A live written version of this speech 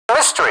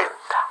mystery.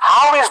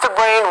 How is the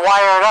brain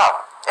wired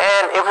up?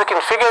 And if we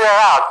can figure that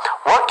out,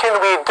 what can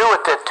we do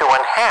with it to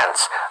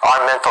enhance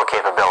our mental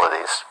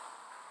capabilities?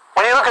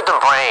 When you look at the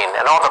brain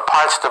and all the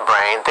parts of the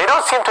brain, they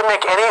don't seem to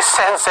make any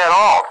sense at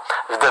all.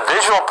 The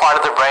visual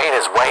part of the brain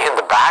is way in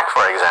the back,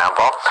 for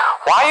example.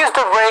 Why is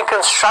the brain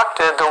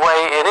constructed the way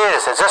it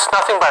is? Is this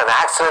nothing but an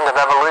accident of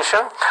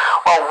evolution?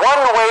 Well,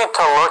 one way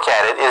to look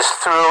at it is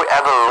through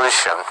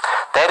evolution.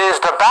 That is,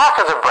 the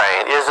back of the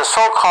brain is the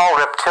so-called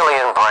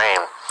reptilian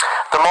brain,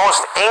 the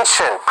most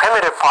ancient,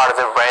 primitive part of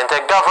the brain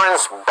that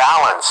governs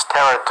balance,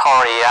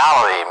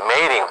 territoriality,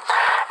 mating.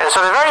 And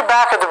so the very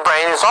back of the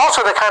brain is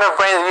also the kind of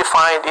brain that you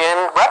find in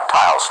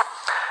reptiles.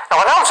 Now,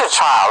 when I was a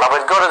child, I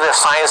would go to the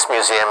science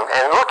museum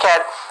and look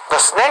at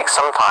the snakes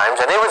sometimes,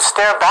 and they would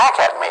stare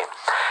back at me.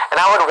 And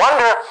I would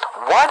wonder,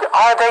 what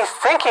are they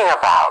thinking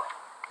about?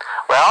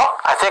 Well,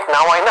 I think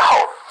now I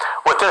know.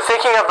 What they're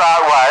thinking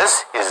about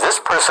was, is this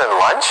person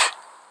lunch?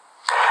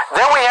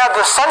 Then we have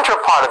the center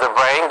part of the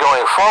brain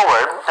going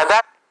forward, and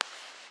that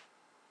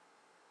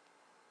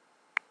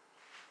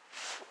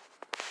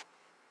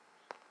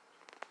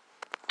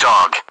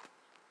dog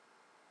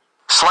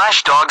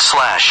slash dog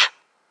slash.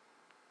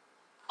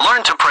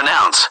 Learn to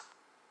pronounce.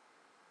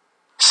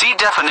 See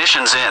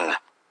definitions in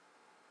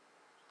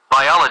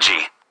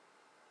biology.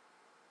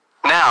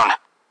 Noun.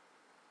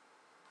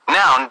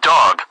 Noun,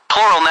 dog,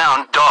 plural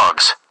noun,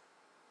 dogs.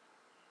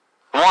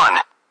 1.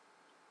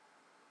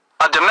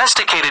 A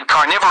domesticated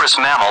carnivorous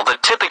mammal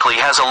that typically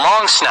has a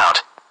long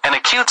snout, an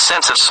acute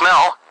sense of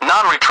smell,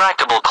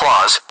 non-retractable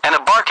claws, and a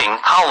barking,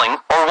 howling,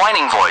 or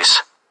whining voice.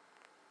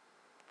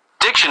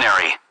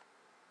 Dictionary.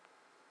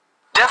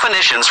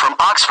 Definitions from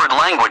Oxford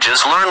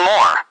Languages. Learn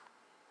more.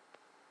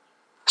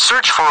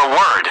 Search for a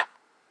word.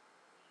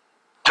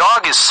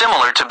 Dog is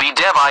similar to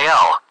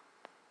bedevil.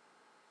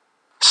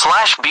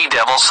 Slash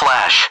bedevil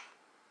slash.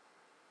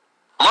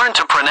 Learn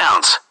to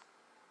pronounce.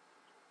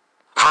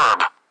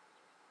 Verb.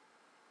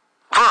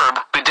 Verb,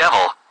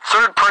 bedevil,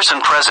 third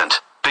person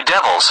present,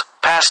 bedevils,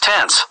 past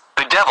tense,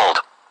 bedeviled,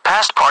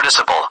 past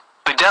participle,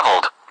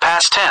 bedeviled,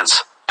 past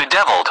tense,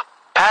 bedeviled,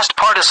 past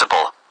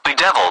participle,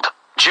 bedeviled,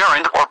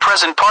 gerund or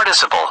present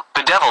participle,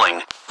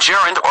 bedeviling,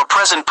 gerund or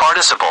present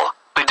participle,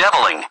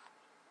 bedeviling.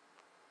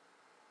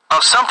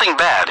 Of something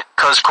bad,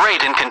 cause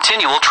great and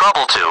continual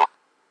trouble to.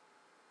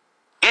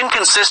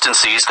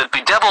 Inconsistencies that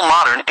bedevil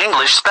modern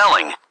English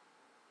spelling.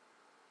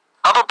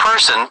 Of a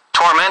person,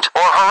 torment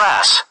or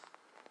harass.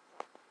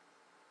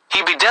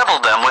 He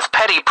bedeviled them with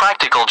petty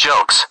practical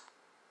jokes.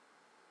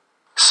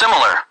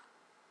 Similar.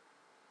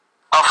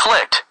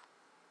 Afflict.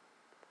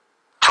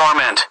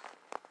 Torment.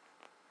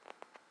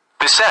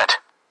 Beset.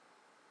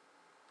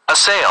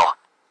 Assail.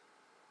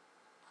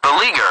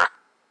 Beleaguer.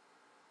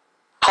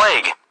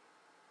 Plague.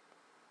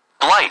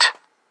 Blight.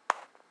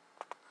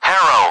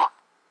 Harrow.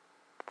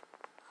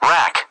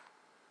 Rack.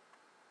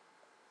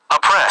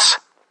 Oppress.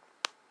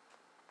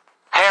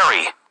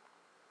 Harry.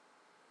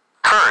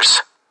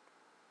 Curse.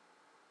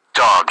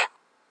 Dog.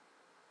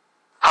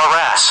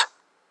 Harass.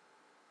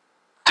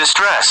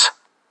 Distress.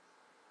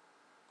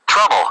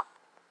 Trouble.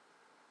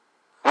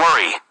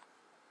 Worry.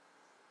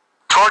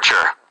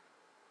 Torture.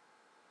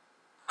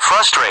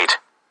 Frustrate.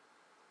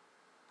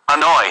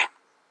 Annoy.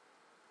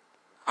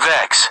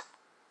 Vex.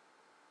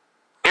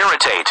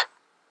 Irritate.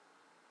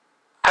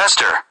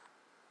 Pester.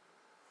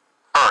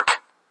 Irk.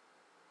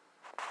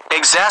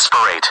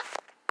 Exasperate.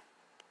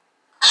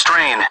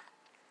 Strain.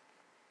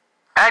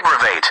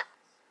 Aggravate.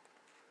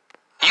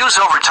 Use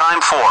over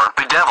time for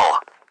bedevil.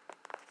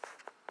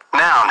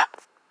 Noun.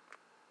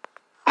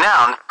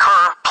 Noun,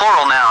 cur,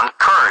 plural noun,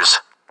 curs.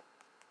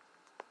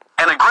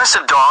 An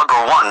aggressive dog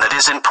or one that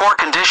is in poor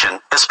condition,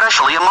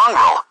 especially a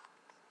mongrel.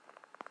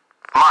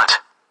 Mutt.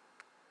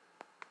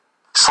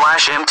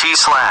 Slash mt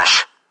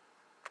slash.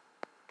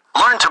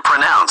 Learn to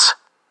pronounce.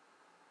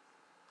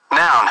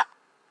 Noun.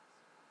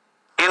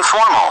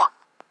 Informal.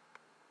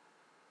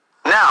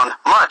 Noun,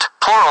 mutt,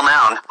 plural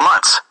noun,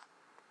 mutts.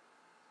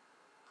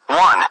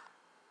 1.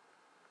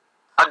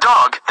 A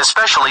dog,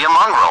 especially a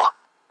mongrel.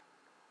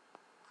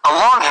 A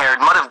long-haired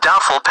mutt of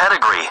doubtful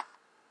pedigree.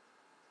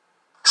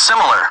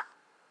 Similar.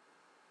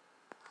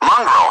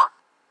 Mongrel.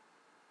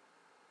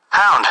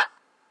 Hound.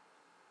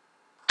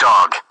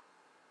 Dog.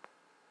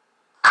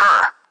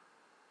 Cur.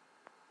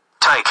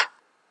 Tyke.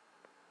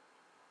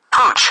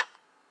 Pooch.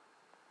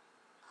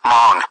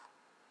 Mong.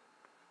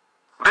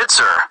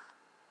 Bitzer.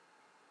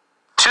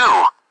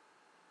 2.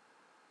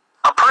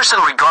 A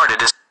person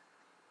regarded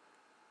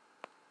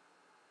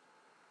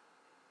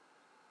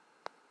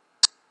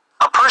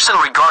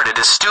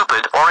as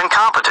stupid or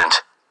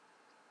incompetent.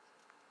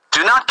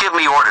 Do not give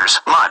me orders,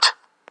 mutt.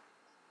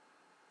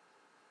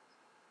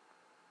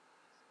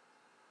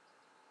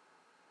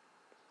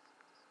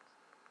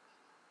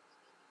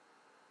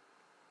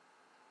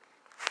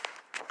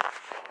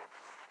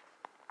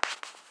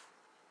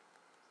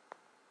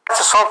 That's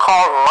the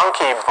so-called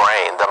monkey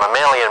brain, the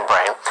mammalian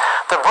brain.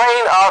 the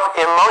brain of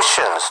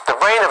emotions, the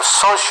brain of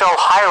social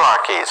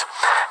hierarchies.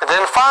 And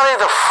then finally,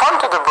 the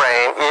front of the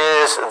brain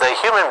is the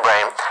human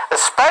brain,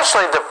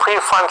 especially the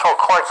prefrontal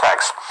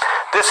cortex.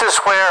 This is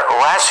where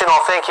rational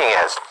thinking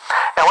is.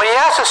 And when you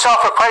ask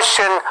yourself a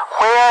question,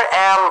 where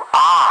am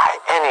I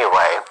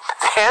anyway?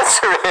 The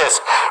answer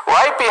is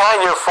right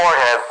behind your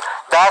forehead.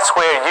 That's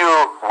where you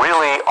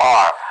really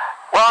are.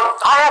 Well,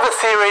 I have a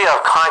theory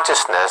of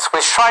consciousness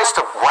which tries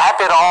to wrap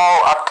it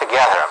all up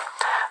together.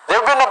 There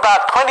have been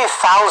about 20,000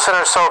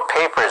 or so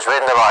papers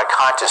written about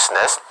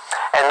consciousness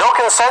and no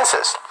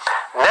consensus.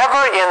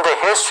 Never in the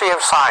history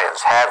of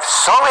science have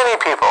so many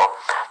people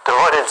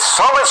devoted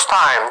so much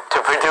time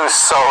to produce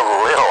so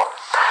little.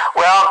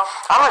 Well,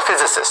 I'm a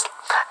physicist,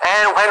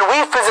 and when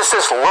we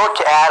physicists look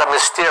at a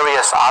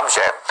mysterious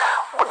object,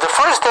 the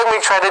first thing we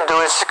try to do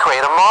is to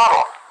create a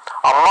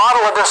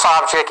model of this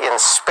object in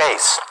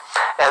space.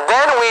 And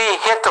then we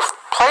hit the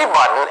play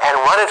button and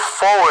run it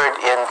forward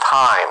in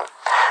time.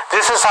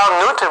 This is how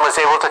Newton was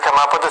able to come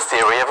up with the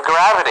theory of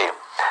gravity.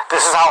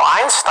 This is how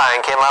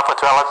Einstein came up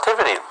with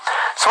relativity.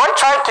 So I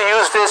tried to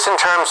use this in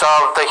terms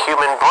of the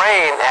human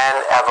brain and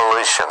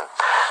evolution.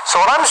 So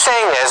what I'm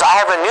saying is I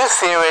have a new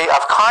theory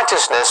of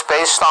consciousness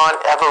based on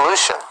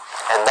evolution.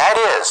 And that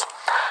is,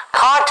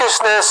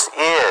 consciousness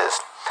is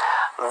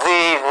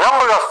the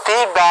number of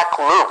feedback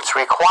loops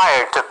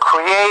required to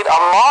create a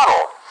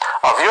model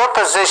of your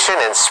position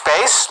in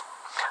space,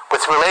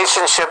 with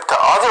relationship to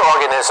other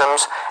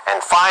organisms, and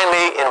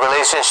finally in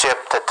relationship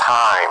to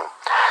time.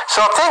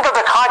 So think of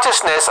the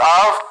consciousness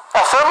of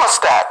a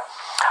thermostat.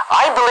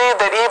 I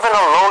believe that even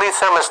a lowly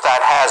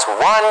thermostat has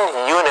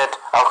one unit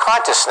of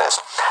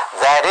consciousness.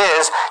 That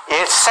is,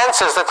 it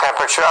senses the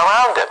temperature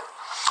around it.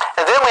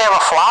 And then we have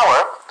a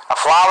flower. A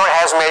flower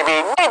has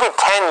maybe 10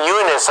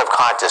 units of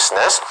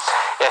consciousness.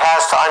 It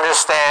has to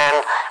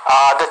understand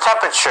the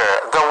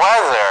temperature, the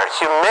weather,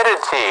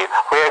 humidity,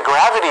 where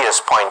gravity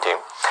is pointing.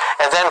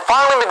 And then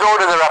finally we go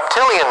to the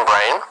reptilian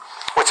brain,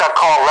 which I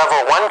call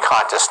level 1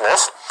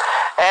 consciousness.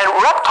 And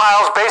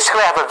reptiles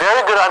basically have a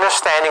very good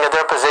understanding of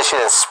their position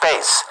in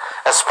space,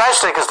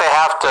 especially because they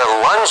have to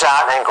lunge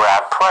out and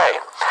grab prey.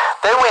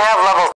 Then we have level